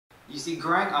You see,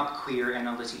 growing up queer in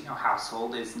a Latino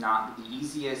household is not the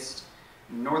easiest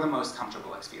nor the most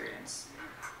comfortable experience.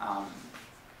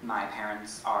 My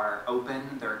parents are open,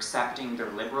 they're accepting,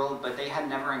 they're liberal, but they had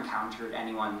never encountered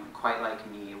anyone quite like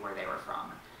me where they were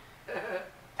from.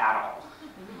 At all.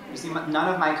 You see, none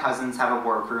of my cousins have a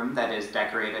workroom that is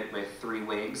decorated with 3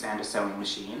 wigs and a sewing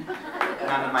machine.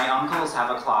 None of my uncles have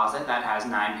a closet that has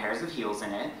 9 pairs of heels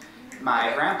in it.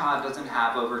 My grandpa doesn't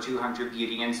have over 200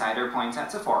 Beauty Insider points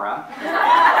at Sephora.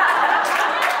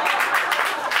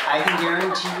 I can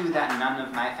guarantee you that none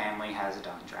of my family has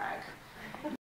done drag.